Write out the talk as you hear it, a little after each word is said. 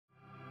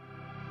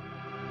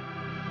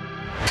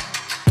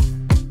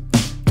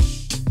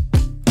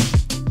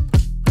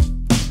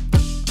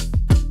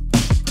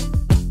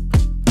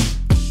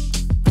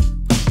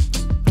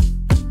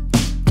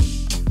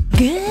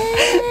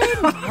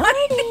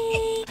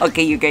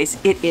Okay, you guys,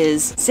 it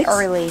is 6.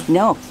 Early.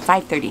 No,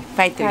 5:30.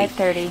 5:30.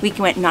 5:30. We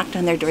went and knocked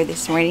on their door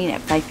this morning at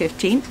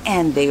 5:15,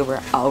 and they were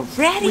all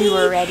ready. We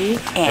were ready.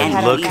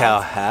 And look how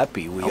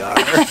happy we are.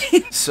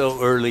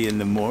 So early in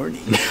the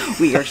morning.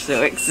 We are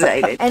so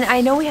excited. And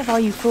I know we have all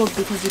you fooled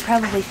because you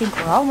probably think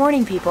we're all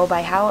morning people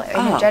by how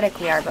energetic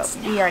we are, but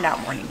we are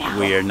not morning people.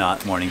 We are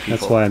not morning people.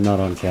 That's why I'm not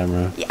on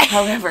camera. Yeah.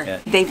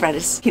 However, they brought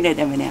us peanut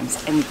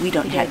M&Ms, and we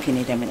don't have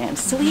peanut M&Ms,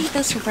 so we ate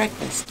those for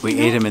breakfast. We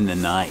ate them in the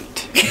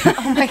night.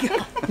 Oh my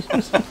god.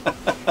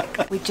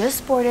 We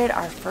just boarded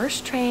our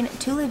first train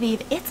to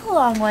Lviv. It's a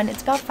long one.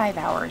 It's about 5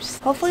 hours.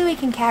 Hopefully we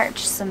can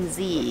catch some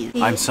Z's.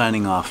 I'm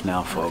signing off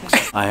now, folks.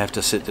 I have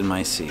to sit in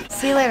my seat.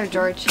 See you later,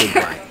 George.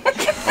 Goodbye.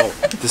 Oh,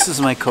 this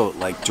is my coat,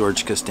 like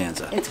George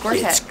Costanza. It's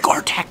Gore-Tex. It's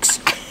Gore-Tex.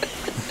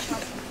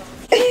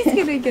 He's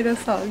gonna get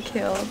us all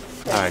killed.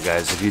 Alright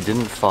guys, if you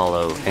didn't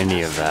follow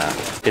any of that,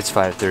 it's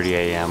 5:30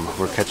 a.m.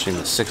 We're catching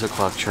the 6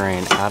 o'clock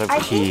train out of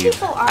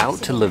Kyiv,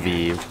 out to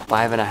Lviv,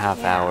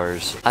 5.5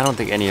 hours. I don't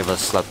think any of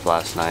us slept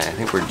last night. I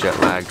think we're jet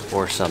lagged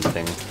or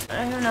something.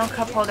 I don't know,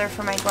 cup holder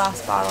for my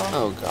glass bottle.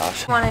 Oh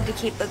gosh. Wanted to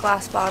keep the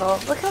glass bottle.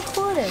 Look how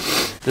cool it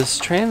is. This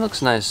train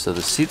looks nice, so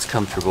the seat's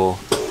comfortable.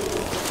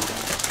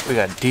 We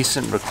got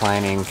decent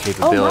reclining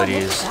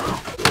capabilities.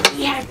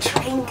 Yeah,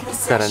 train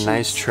concessions. Got a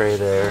nice tray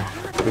there.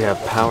 We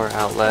have power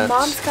outlets.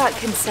 Mom's got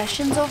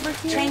concessions over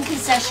here. Train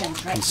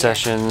concessions, right?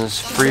 Concessions,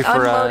 free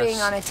for Unloading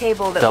us. on a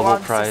table that Double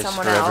belongs price to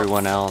someone for else.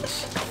 everyone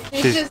else.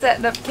 She's just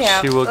setting up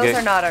camp. she will Those get-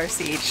 are not our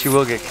seats. She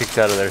will get kicked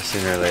out of there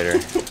sooner or later.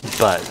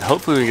 But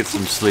hopefully we get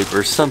some sleep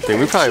or something.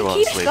 We probably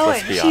won't sleep,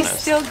 let's be She's honest.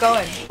 still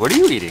going. What are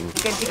you eating?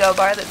 Good to go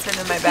bar that's been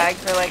in my bag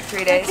for like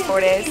 3 days, 4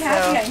 days. So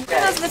who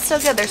knows if it's still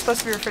good? They're supposed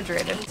to be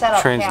refrigerated.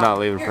 Train's not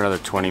leaving for another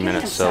 20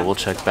 minutes, so we'll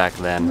check back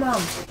then.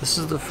 This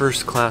is the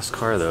first class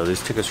car though.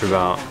 These tickets are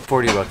about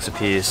 40 bucks a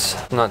piece.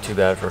 Not too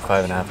bad for a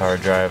 5.5 hour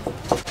drive.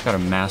 Got a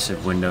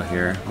massive window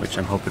here, which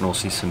I'm hoping we'll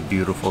see some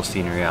beautiful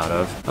scenery out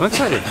of. I'm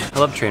excited. I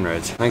love train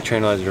rides. I think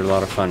train rides are a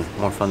lot of fun.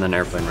 More fun than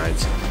airplane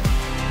rides.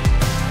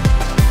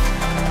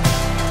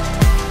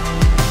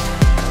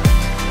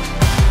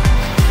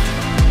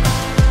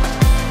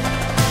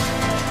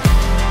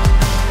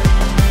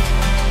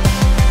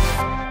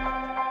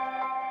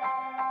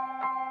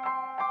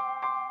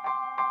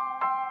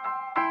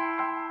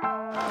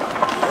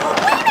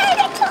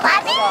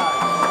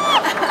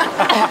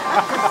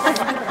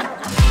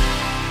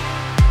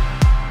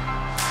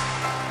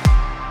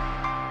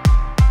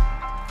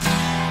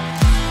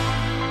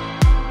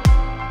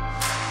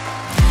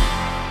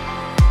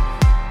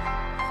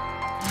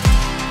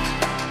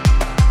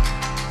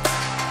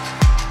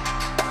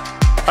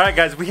 Alright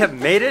guys, we have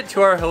made it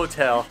to our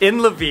hotel in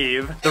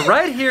Lviv. The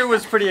ride here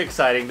was pretty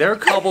exciting. There are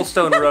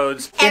cobblestone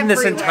roads in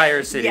this Everywhere.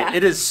 entire city. Yeah.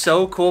 It is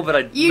so cool, but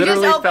I You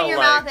literally just open felt your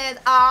like mouth and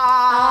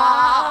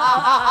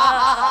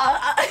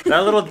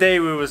that little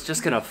Daewoo was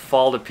just gonna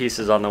fall to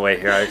pieces on the way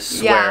here, I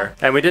swear.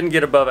 And we didn't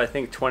get above, I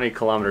think, 20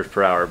 kilometers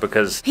per hour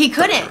because He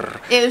couldn't.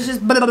 It was just.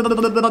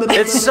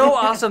 it's so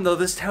awesome though.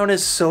 This town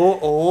is so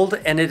old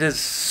and it is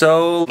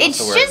so... It's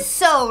just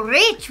so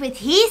rich with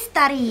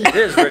history. It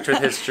is rich with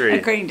history.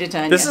 According to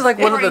Tanya. This is like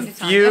one of the According to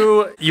Tanya.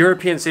 few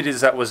European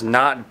cities that was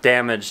not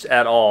damaged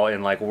at all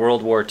in like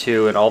World War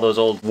II and all those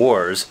old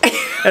wars.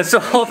 And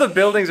so all the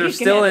buildings are You can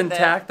still edit that.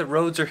 intact. The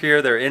roads are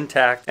here, they're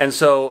intact. And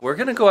so we're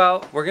gonna go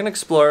out, we're gonna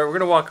explore, we're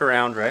gonna walk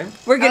around, right?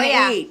 We're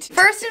gonna eat.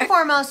 First and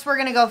foremost, we're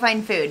gonna go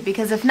find food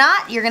because if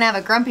not, you're gonna have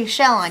a grumpy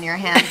shell on your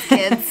hands,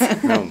 kids.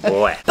 Oh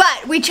boy.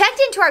 But we checked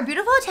into our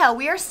beautiful hotel.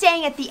 We are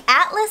staying at the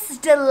Atlas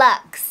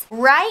Deluxe,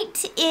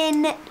 right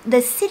in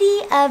the city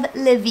of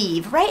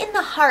Lviv, right in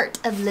the heart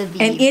of Lviv.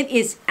 And it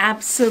is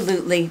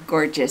absolutely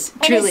gorgeous. is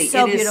Truly,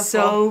 so it is beautiful.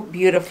 so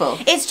beautiful.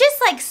 It's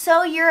just like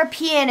so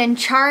European and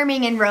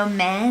charming and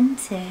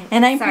romantic.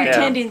 And I'm Sorry.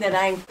 pretending that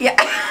I'm... Yeah.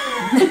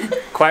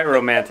 Quite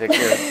romantic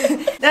here.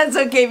 That's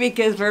okay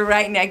because we're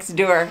right next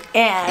door.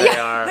 And... They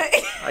are.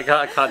 I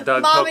caught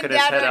Doug Mom poking and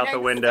his Dad head are out the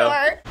next window.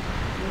 door.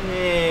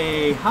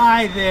 Hey,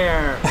 hi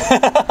there.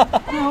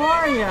 How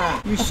are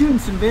ya? You shooting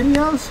some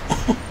videos?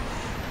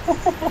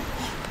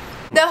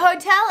 The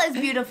hotel is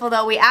beautiful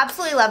though. We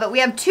absolutely love it. We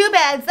have 2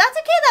 beds. That's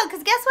okay though,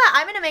 because guess what?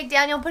 I'm gonna make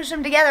Daniel push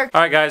them together.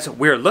 Alright guys,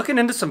 we're looking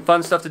into some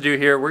fun stuff to do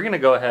here. We're gonna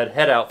go ahead,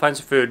 head out, find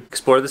some food,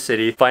 explore the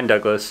city, find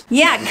Douglas.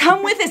 Yeah,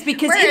 come with us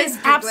because Where it is is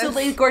Douglas?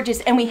 absolutely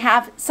gorgeous and we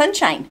have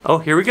sunshine. Oh,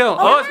 here we go.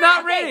 Oh, it's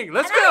not raining.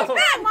 Let's go.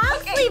 Come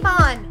on, sleep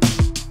on.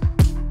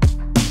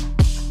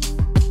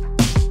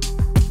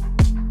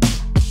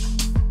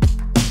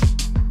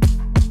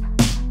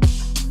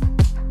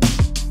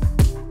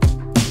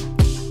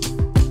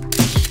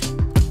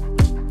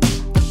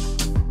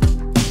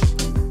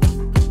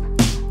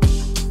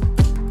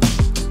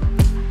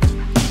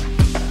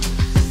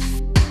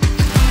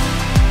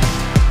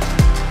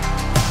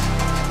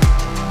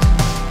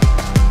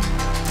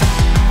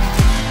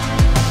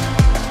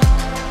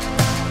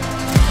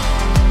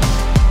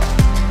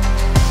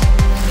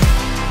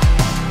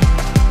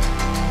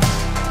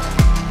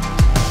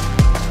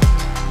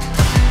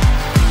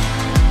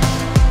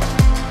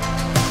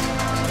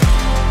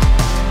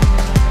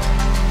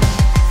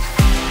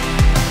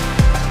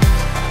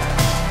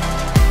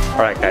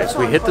 Alright guys,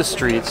 we hit the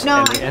streets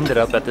and we ended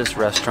up at this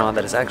restaurant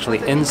that is actually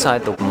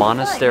inside the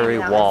monastery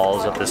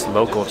walls of this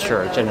local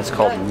church, and it's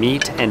called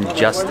Meat and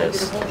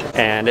Justice.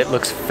 And it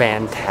looks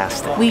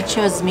fantastic. We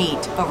chose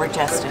meat over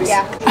justice.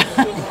 Yeah.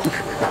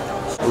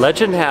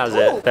 Legend has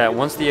it that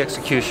once the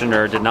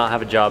executioner did not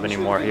have a job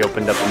anymore, he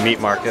opened up a meat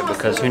market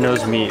because who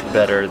knows meat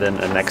better than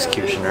an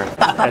executioner?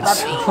 And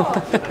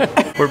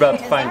so we're about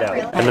to find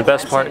out. And the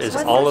best part is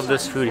all of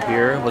this food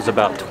here was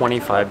about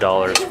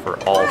 $25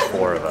 for all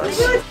 4 of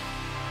us.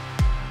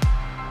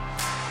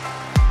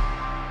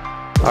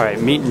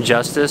 Alright, Meat and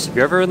Justice. If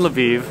you're ever in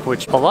Lviv,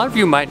 which a lot of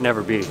you might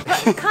never be.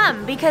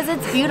 Come, because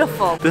it's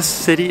beautiful. This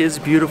city is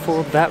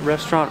beautiful. That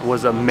restaurant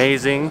was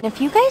amazing.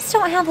 If you guys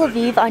don't have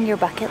Lviv on your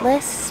bucket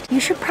list, you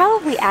should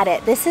probably add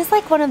it. This is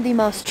like one of the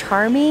most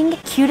charming,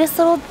 cutest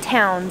little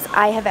towns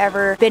I have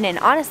ever been in.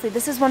 Honestly,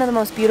 this is one of the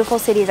most beautiful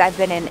cities I've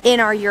been in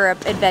our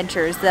Europe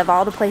adventures of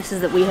all the places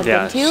that we have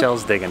been to. Yeah,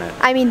 Chelle's digging it.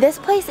 I mean, this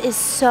place is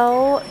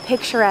so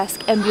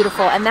picturesque and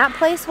beautiful, and that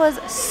place was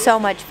so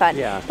much fun.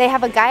 Yeah. They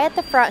have a guy at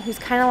the front who's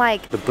kind of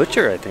like the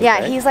butcher, I think. Yeah,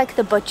 right? he's like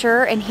the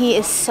butcher, and he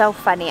is so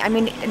funny. I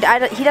mean,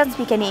 he doesn't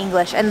speak any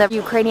English, and the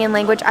Ukrainian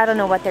language, I don't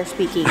know what they're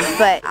speaking,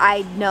 but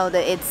I know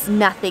that it's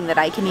nothing that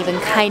I can even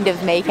kind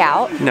of make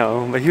out.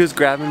 No, but he was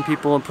grabbing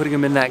people and putting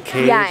them in that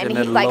cage, Yeah, and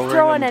then he'd like lowering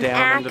throwing them an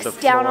down axe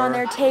down on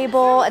their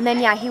table, and then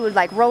yeah, he would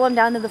like roll them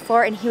down to the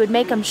floor, and he would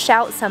make them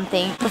shout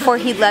something before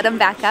he'd let them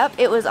back up.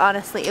 It was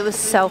honestly, it was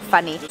so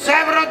funny.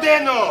 Все в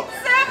родину!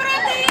 Все в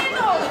родину!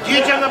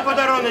 Дітям на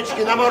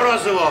подаруночки, на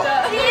морозиво!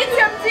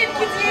 Дітям,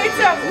 тільки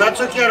дітям! На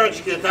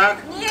цукерочки, так?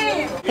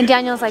 And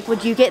Daniel's like,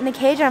 would you get in the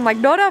cage? And I'm like,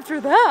 not after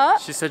that.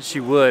 She said she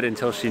would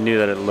until she knew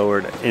that it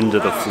lowered into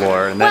the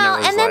floor, and then Well, it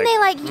was and then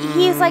like,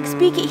 he's like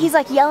speaking, he's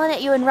like yelling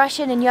at you in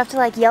Russian, and you have to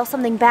like yell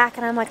something back,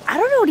 and I'm like, I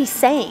don't know what he's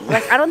saying.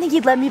 Like, I don't think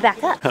he'd let me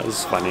back up. That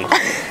was funny.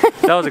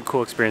 That was a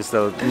cool experience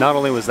though. Not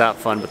only was that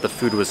fun, but the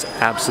food was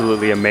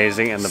absolutely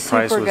amazing, and the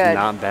price was good.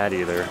 not bad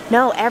either.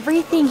 No,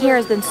 everything here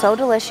has been so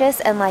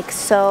delicious and like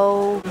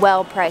so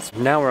well priced.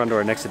 Now we're on to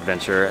our next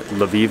adventure at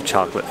Lviv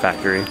Chocolate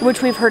Factory.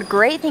 Which we've heard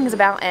great things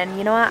about, and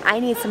you know what? I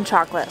need some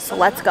chocolate, so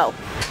let's go.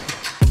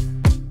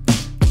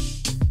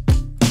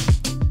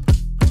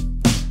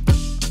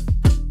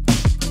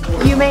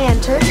 You may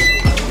enter.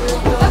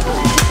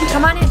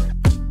 Come on in.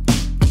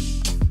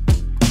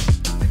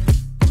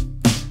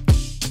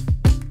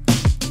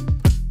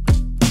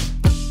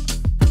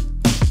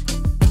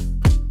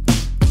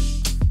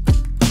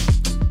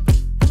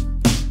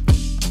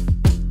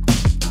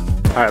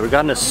 Alright, we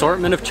got an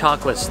assortment of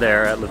chocolates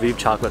there at Lviv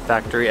Chocolate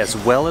Factory, as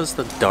well as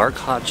the dark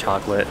hot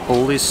chocolate.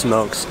 Holy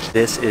smokes,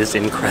 this is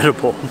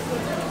incredible.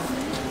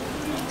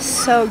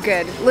 So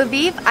good.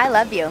 Lviv, I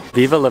love you.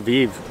 Viva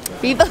Lviv.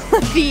 Viva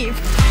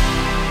Lviv.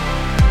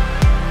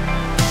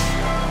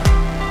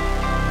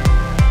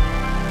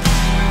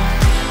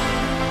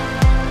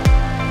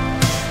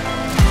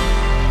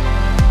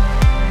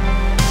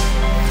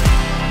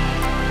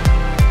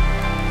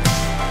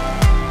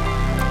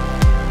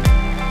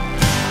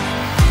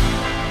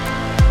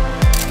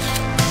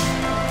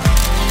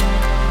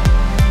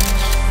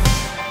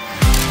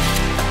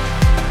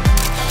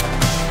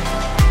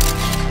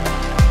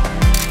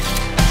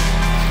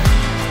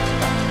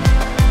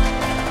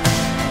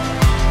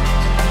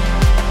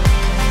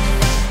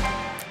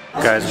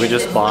 Guys, we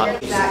just bought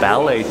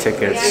ballet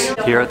tickets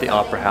here at the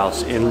Opera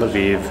House in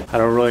Lviv. I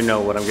don't really know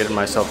what I'm getting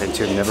myself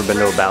into. I've never been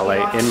to a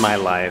ballet in my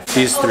life.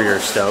 These 3 are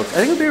stoked. I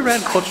think it'll be a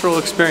rad cultural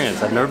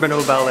experience. I've never been to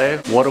a ballet.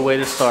 What a way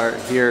to start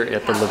here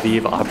at the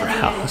Lviv Opera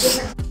House.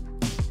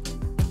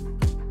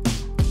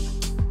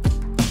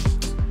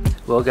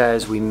 Well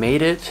guys, we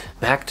made it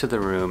back to the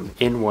room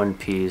in one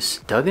piece.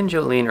 Doug and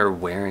Jolene are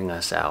wearing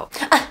us out.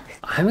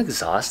 I'm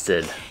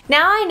exhausted.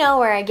 Now I know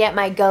where I get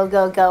my go,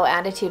 go, go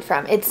attitude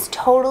from. It's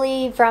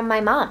totally from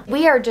my mom.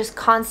 We are just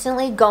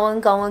constantly going,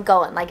 going,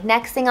 going. Like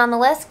next thing on the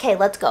list, okay,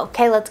 let's go,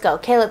 okay, let's go,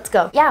 okay, let's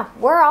go. Yeah,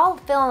 we're all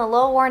feeling a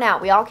little worn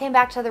out. We all came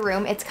back to the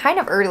room. It's kind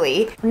of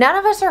early. None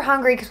of us are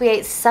hungry because we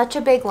ate such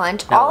a big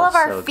lunch. All of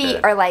our feet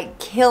are like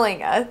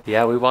killing us.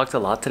 Yeah, we walked a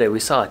lot today. We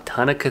saw a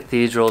ton of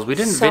cathedrals. We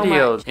didn't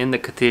video in the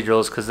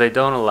cathedrals because they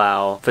don't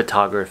allow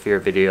photography or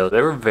video.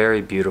 They were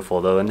very beautiful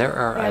though, and there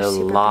are a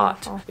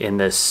lot in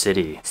this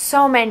city.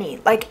 So many.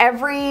 Like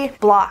every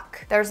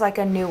block there's like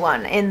a new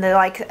one in the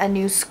like a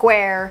new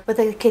square with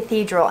a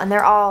cathedral, and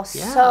they're all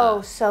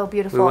so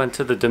beautiful. We went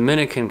to the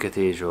Dominican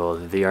Cathedral,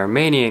 the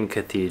Armenian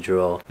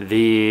Cathedral,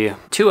 the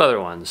 2 other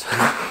ones.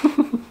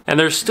 And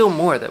there's still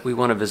more that we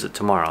want to visit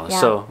tomorrow. Yeah.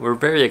 So we're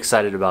very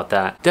excited about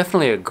that.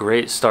 Definitely a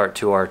great start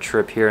to our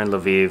trip here in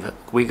Lviv.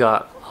 We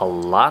got a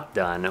lot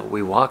done.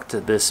 We walked to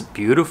this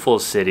beautiful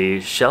city.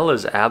 Chelle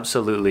is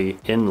absolutely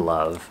in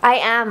love. I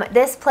am.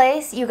 This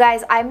place, you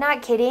guys, I'm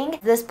not kidding.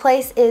 This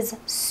place is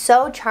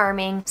so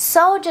charming,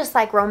 so just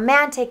like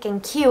romantic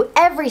and cute.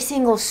 Every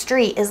single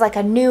street is like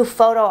a new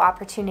photo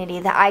opportunity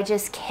that I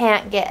just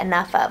can't get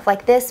enough of.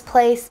 Like this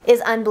place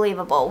is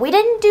unbelievable. We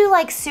didn't do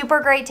like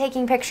super great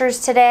taking pictures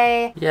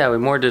today. Yeah, we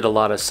more did a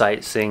lot of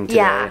sightseeing today.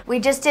 Yeah, we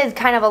just did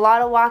kind of a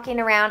lot of walking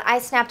around. I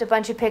snapped a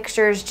bunch of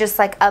pictures just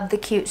like of the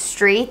cute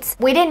streets.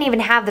 We didn't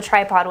even have the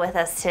tripod with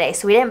us today,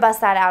 so we didn't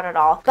bust that out at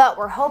all. But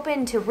we're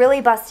hoping to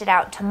really bust it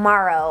out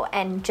tomorrow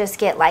and just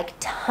get like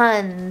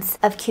tons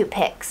of cute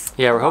pics.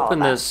 Yeah, we're hoping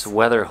this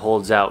weather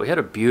holds out. We had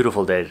a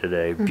beautiful day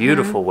today,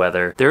 beautiful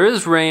weather. There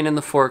is rain in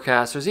the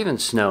forecast. There's even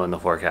snow in the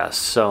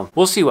forecast. So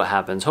we'll see what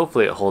happens.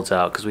 Hopefully it holds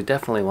out because we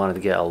definitely wanted to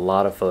get a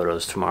lot of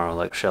photos tomorrow,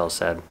 like Chelle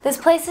said. This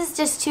place is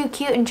just too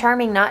cute and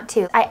charming not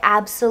to. I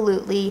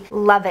absolutely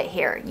love it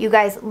here. You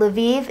guys,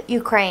 Lviv,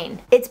 Ukraine.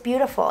 It's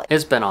beautiful.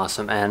 It's been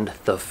awesome, and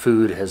the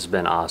food has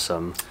been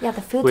awesome. Yeah,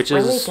 the food's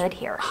really good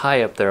here.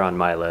 High up there on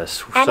my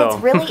list. And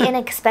it's really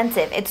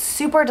inexpensive. It's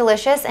super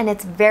delicious and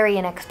it's very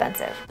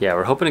inexpensive. Yeah,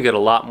 we're hoping to get a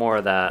lot more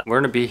of that. We're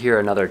gonna be here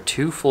another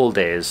 2 full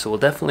days, so we'll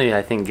definitely,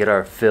 I think, get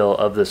our fill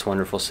of this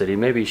wonderful city.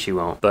 Maybe she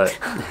won't, but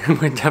we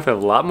definitely have a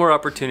lot more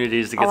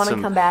opportunities to get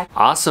some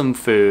awesome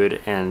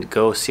food and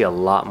go see a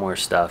lot more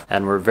stuff,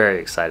 and we're very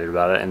excited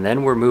about it. And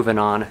then we're moving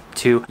on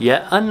to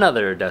yet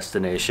another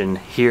destination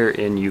here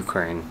in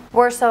Ukraine.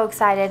 We're so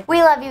excited.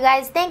 We love you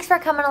guys. Thanks for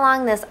coming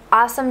along this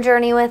awesome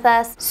journey with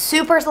us.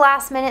 Super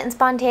last minute and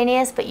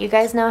spontaneous, but you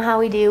guys know how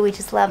we do. We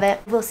just love it.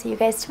 We'll see you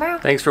guys tomorrow.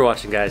 Thanks for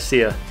watching, guys.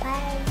 See ya.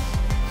 Bye.